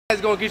Guys,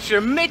 gonna get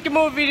your making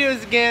more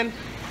videos again.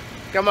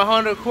 Got my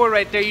Honda Accord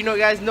right there. You know,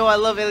 guys know I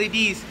love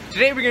LEDs.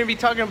 Today we're gonna be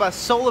talking about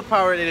solar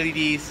powered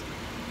LEDs.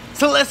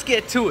 So let's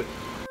get to it.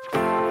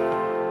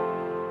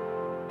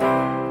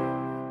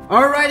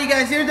 Alrighty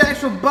guys, here's the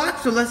actual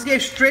box, so let's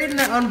get straight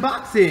into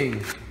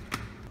unboxing.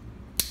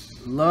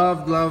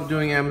 Love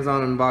doing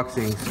Amazon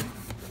unboxings.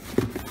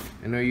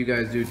 I know you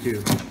guys do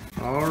too.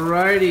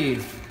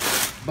 Alrighty,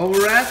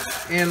 bubble wrap,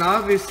 and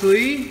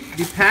obviously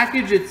the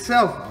package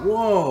itself.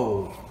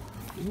 Whoa,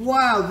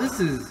 wow,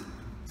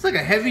 it's like a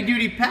heavy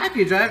duty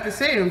package, I have to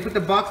say. I'm gonna put the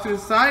box to the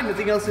side,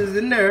 nothing else is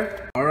in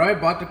there.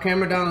 Alright, brought the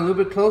camera down a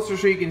little bit closer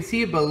so you can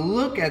see it, but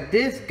look at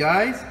this,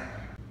 guys.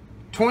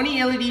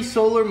 20 LED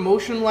solar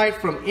motion light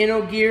from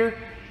InnoGear,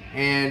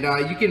 and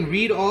you can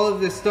read all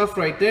of this stuff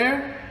right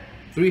there.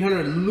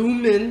 300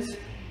 lumens,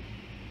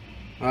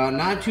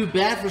 not too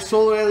bad for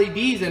solar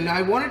LEDs. And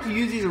I wanted to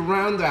use these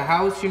around the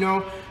house, you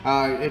know.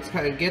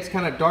 It gets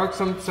kind of dark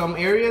some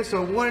areas,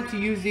 so I wanted to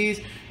use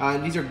these.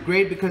 These are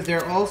great because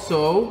they're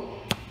also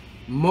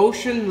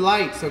motion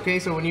lights. Okay,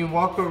 so when you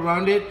walk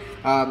around it,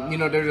 you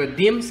know, there's a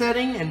dim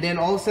setting, and then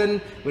all of a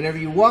sudden whenever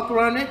you walk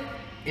around it,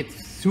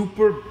 it's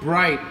super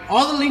bright.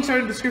 All the links are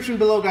in the description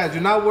below, guys. Do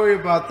not worry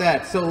about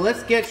that. So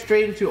let's get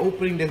straight into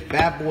opening this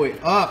bad boy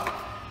up.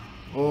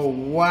 Oh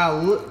wow,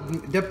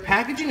 look, the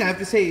packaging, I have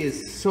to say,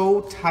 is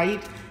so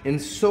tight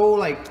and so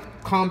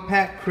like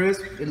compact,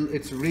 crisp.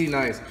 It's really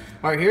nice.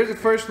 All right, here's the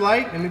first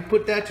light. Let me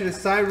put that to the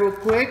side real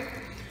quick.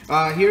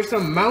 Here's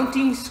some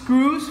mounting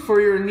screws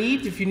for your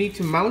needs if you need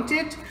to mount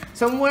it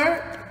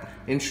somewhere.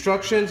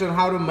 Instructions on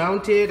how to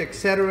mount it,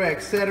 etc,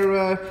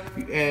 etc.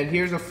 And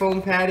here's a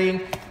foam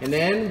padding. And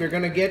then we're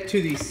gonna get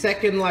to the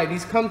second light.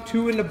 These come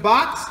two in the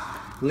box.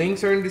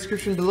 Links are in the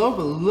description below,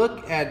 but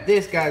look at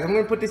this, guys. I'm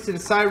gonna put this to the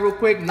side real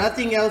quick.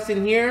 Nothing else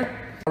in here.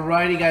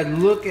 Alrighty guys,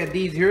 look at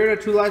these. Here are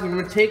the two lights. I'm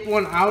gonna take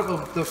one out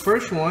of the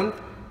first one.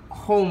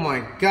 Oh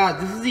my god,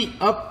 this is the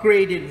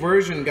upgraded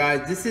version,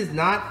 guys. This is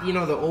not, you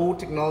know, the old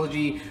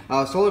technology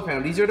solar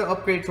panel. These are the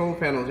upgraded solar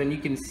panels, and you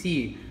can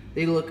see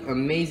they look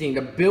amazing.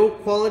 The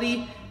build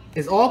quality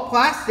is all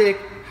plastic,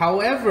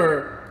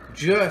 however,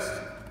 just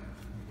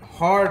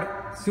hard,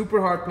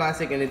 super hard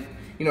plastic, and it,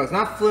 you know, it's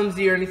not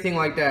flimsy or anything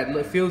like that.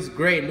 It feels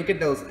great. Look at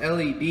those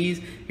LEDs.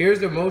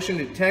 Here's the motion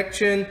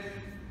detection,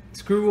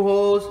 screw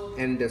holes,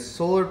 and the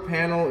solar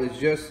panel is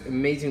just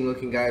amazing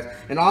looking, guys.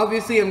 And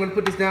obviously I'm gonna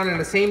put this down, and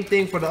the same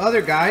thing for the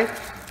other guy.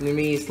 Let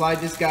me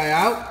slide this guy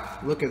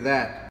out. Look at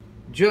that.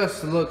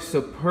 Just looks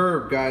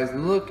superb, guys.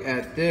 Look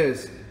at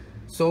this.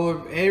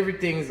 Solar,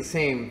 everything is the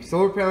same.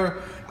 Solar panel.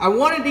 I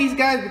wanted these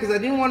guys because I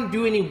didn't want to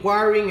do any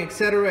wiring,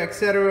 etc,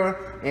 etc,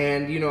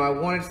 and you know, I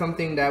wanted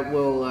something that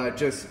will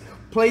just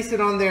place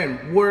it on there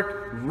and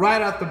work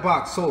right out the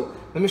box. So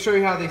let me show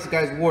you how these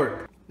guys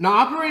work. Now,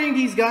 operating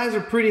these guys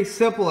are pretty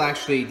simple,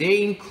 actually.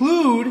 They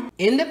include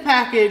in the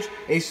package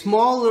a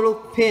small little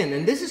pin,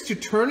 and this is to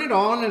turn it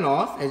on and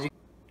off,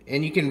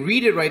 and you can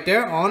read it right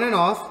there, on and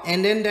off.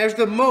 And then there's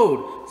the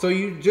mode. So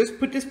you just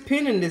put this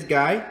pin in this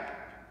guy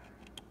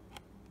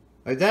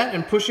like that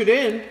and push it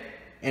in,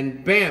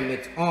 and bam,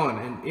 it's on,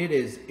 and it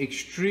is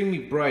extremely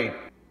bright.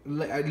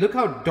 Look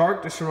how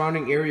dark the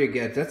surrounding area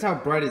gets. That's how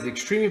bright it is,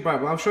 extremely bright.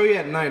 But I'll show you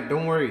at night,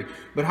 don't worry.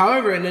 But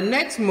however, in the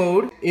next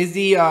mode is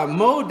the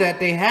mode that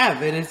they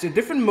have, and it's the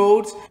different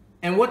modes.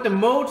 And what the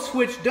mode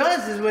switch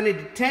does is when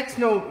it detects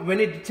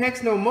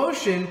no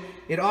motion,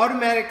 it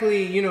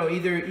automatically, you know,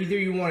 either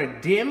you want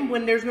it dim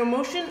when there's no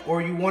motion,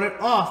 or you want it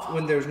off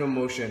when there's no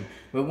motion.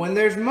 But when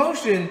there's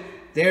motion,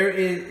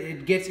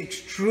 it gets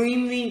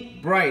extremely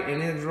bright.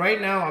 And right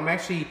now I'm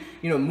actually,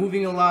 you know,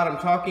 moving a lot, I'm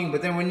talking,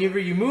 but then whenever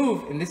you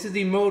move, and this is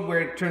the mode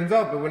where it turns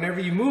up, but whenever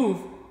you move,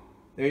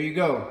 there you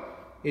go,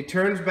 it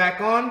turns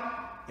back on,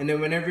 and then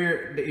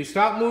whenever you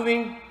stop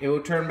moving, it will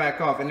turn back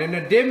off. And then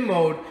the dim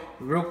mode,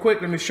 real quick,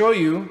 let me show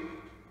you.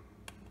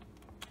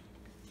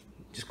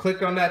 Just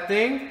click on that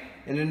thing,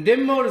 and then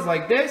dim mode is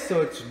like this,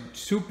 so it's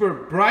super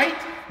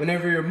bright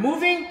whenever you're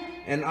moving,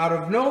 and out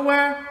of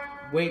nowhere,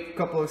 wait a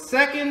couple of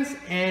seconds,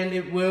 and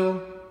it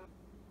will,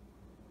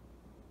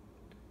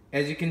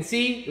 as you can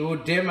see, it will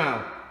dim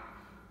out.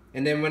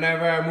 And then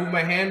whenever I move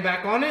my hand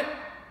back on it,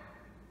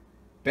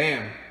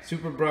 bam,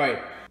 super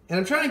bright. And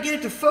I'm trying to get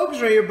it to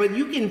focus right here, but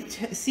you can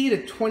see the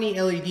 20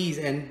 LEDs,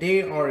 and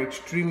they are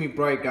extremely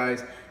bright,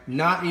 guys.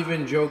 Not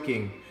even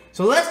joking.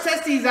 So let's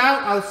test these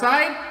out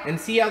outside and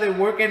see how they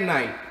work at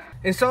night.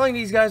 Installing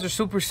these guys are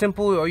super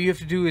simple. All you have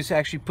to do is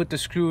actually put the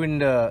screw in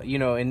the, you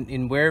know,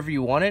 in wherever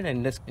you want it.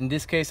 And in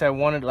this case, I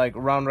want it like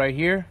around right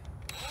here.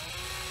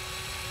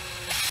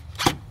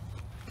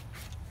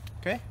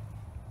 Okay.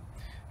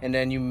 And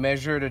then you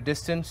measure the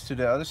distance to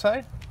the other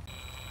side.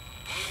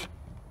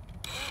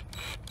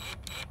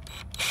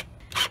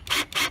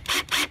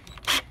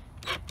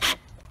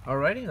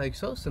 Alrighty, like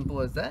so,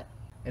 simple as that.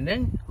 And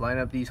then line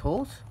up these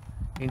holes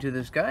into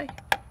this guy,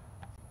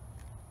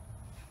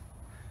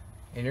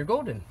 and you're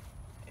golden.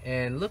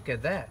 And look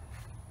at that.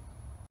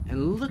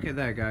 And look at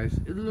that, guys.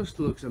 It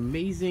looks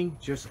amazing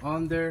just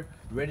on there,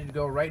 ready to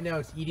go. Right now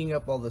it's eating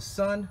up all the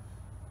sun,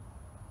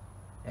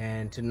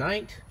 and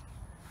tonight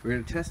We're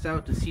going to test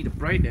out to see the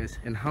brightness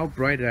and how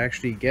bright it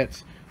actually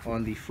gets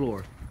on the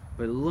floor.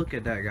 But look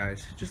at that,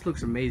 guys. It just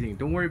looks amazing.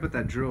 Don't worry about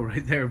that drill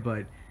right there,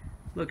 but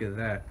look at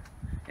that.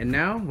 And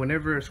now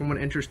whenever someone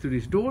enters through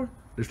this door,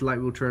 this light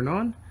will turn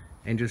on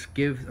and just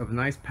give a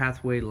nice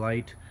pathway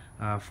light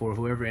for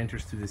whoever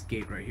enters through this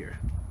gate right here.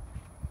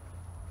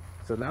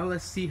 So now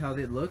let's see how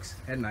it looks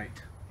at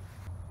night.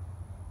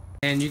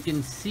 And you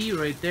can see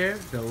right there,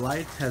 the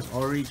light has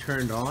already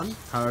turned on.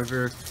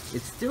 However,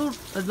 it's still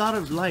a lot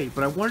of light,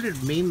 but I wanted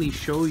to mainly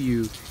show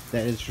you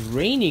that it's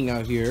raining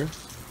out here.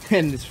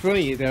 And it's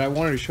funny that I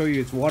wanted to show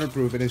you it's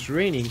waterproof and it's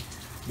raining,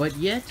 but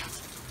yet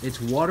it's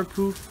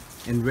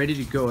waterproof and ready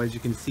to go, as you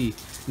can see.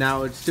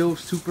 Now it's still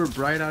super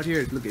bright out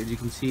here. Look, as you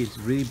can see, it's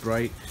really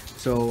bright.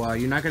 So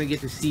you're not going to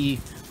get to see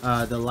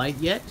the light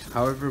yet.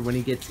 However, when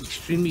it gets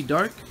extremely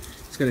dark,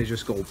 it's gonna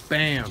just go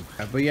bam.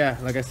 But yeah,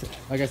 like I said,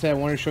 I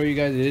want to show you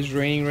guys it is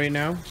raining right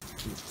now.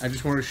 I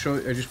just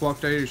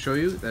walked out here to show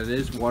you that it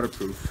is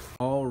waterproof.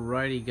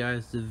 Alrighty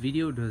guys, the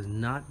video does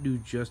not do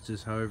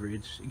justice. However,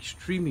 it's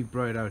extremely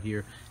bright out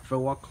here. If I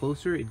walk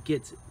closer, it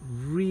gets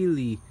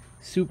really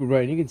super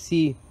bright, and you can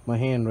see my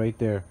hand right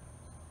there.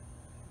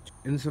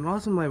 And it's an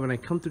awesome light. When I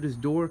come through this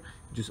door,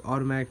 it just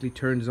automatically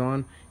turns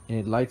on and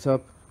it lights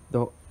up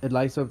the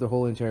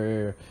whole entire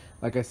area.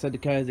 Like I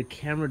said, guys, the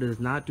camera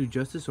does not do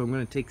justice, so I'm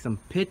going to take some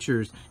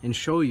pictures and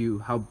show you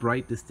how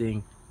bright this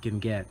thing can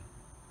get.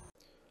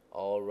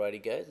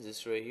 Alrighty guys,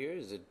 this right here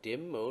is a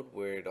dim mode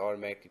where it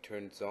automatically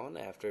turns on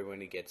after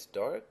when it gets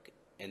dark,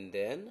 and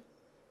then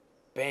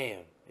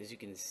bam, as you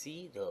can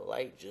see, the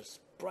light just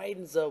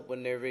brightens up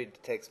whenever it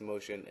detects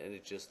motion, and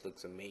it just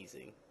looks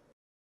amazing.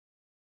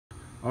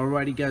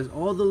 Alrighty guys,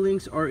 all the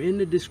links are in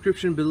the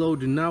description below.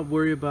 Do not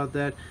worry about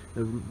that.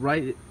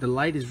 The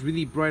light is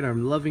really bright.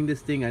 I'm loving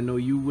this thing. I know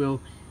you will.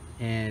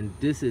 And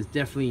this is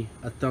definitely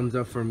a thumbs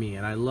up for me.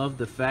 And I love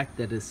the fact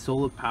that it's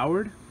solar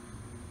powered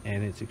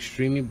and it's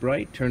extremely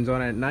bright. Turns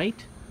on at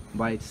night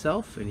by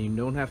itself and you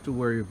don't have to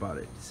worry about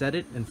it. Set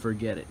it and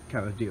forget it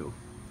kind of deal.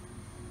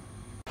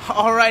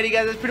 Alrighty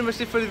guys, that's pretty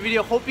much it for the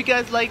video. Hope you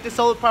guys like the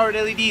solar powered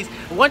LEDs.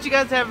 I want you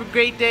guys to have a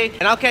great day,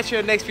 and I'll catch you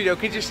in the next video.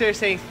 Can you just share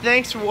saying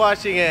thanks for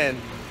watching and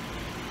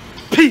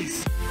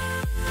peace.